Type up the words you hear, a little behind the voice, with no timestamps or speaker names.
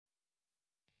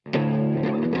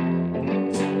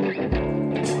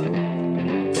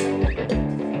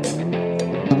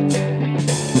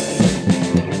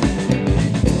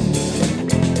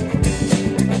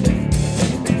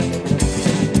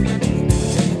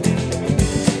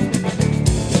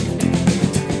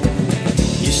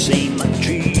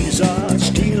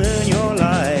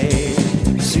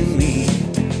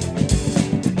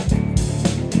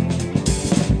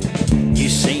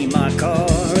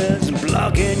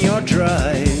you're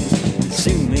dry,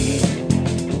 sue me.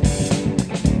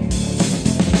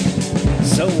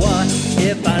 So what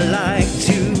if I like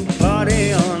to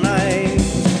party all night?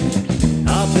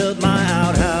 I'll build my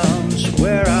outhouse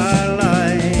where I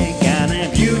like, and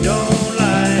if you don't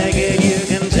like it, you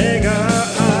can take a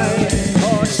hike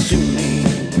or sue me.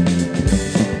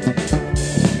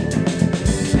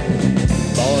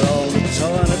 Bought all the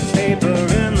toilet paper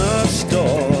in the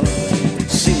store,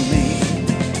 sue me.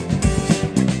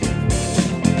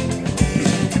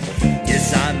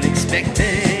 Yes, I'm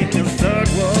expecting a third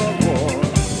world war,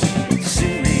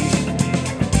 sue me.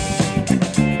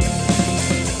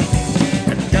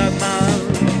 I dug my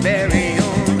very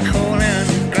own hole in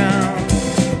the ground,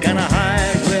 gonna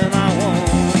hide where I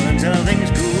want until things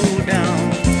cool down.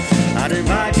 I'd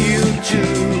invite you to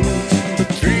the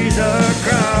three's a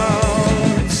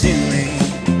crowd, sue me.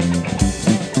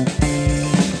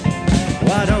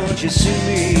 Why don't you sue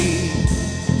me?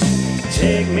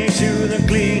 Take me to the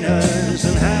cleaners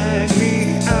and hang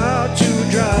me out to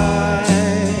dry.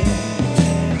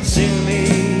 Sue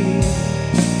me,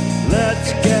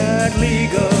 let's get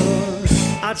legal.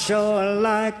 I'd sure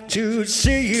like to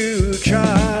see you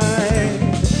try.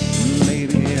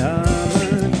 Maybe I'm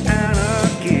an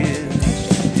anarchist.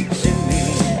 Sue me.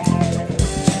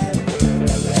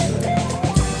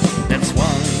 That's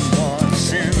one more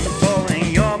sin for in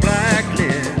your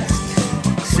blacklist.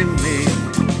 Sue me.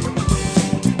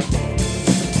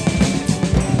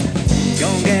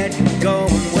 Gonna get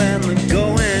going when the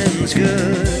going's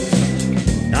good.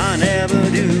 I never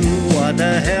do what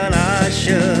the hell I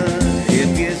should.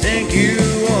 If you think you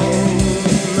own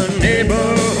the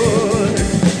neighborhood,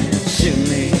 sue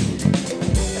me.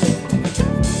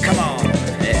 Come on,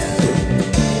 yeah.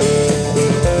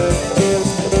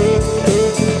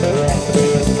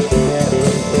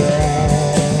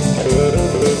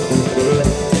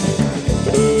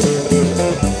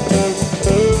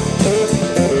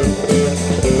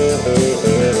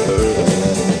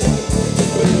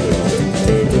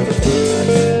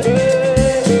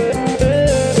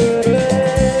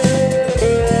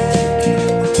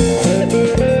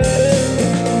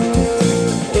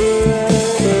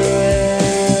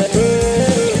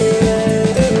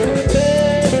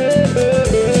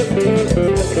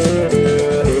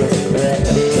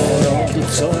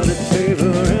 Toilet paper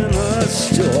in the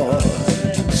store,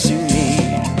 sue me.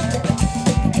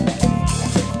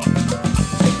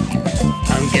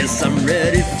 I guess I'm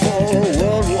ready for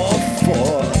World War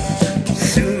IV,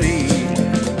 sue me.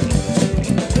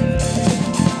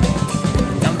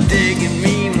 I'm digging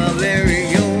me my very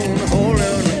own hole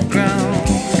in the ground,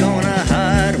 gonna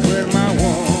hide with my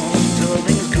one till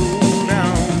things cool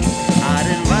down. I'd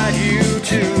invite you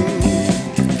to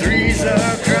three's a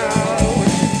crowd,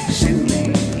 sue me.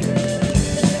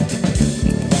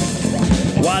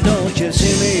 Why don't you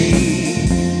sue me?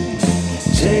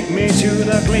 Take me to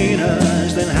the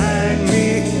cleaners, then hang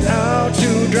me out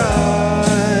to dry.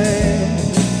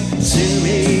 Sue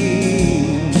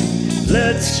me,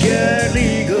 let's get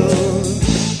legal.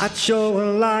 I'd sure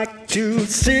like to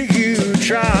see you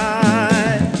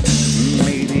try.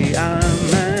 Maybe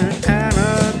I'm an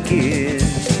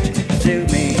anarchist, sue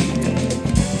me.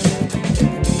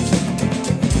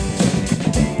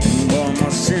 One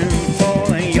more sin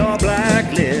for your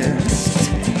blacklist,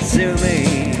 sue me.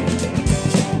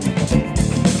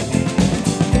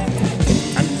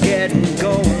 I'm getting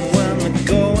going when the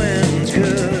going's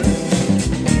good.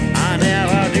 I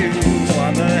never do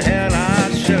what the hell I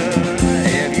should.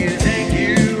 If you think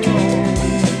you own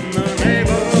the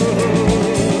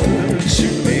neighborhood,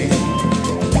 sue me.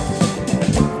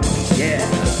 Yeah.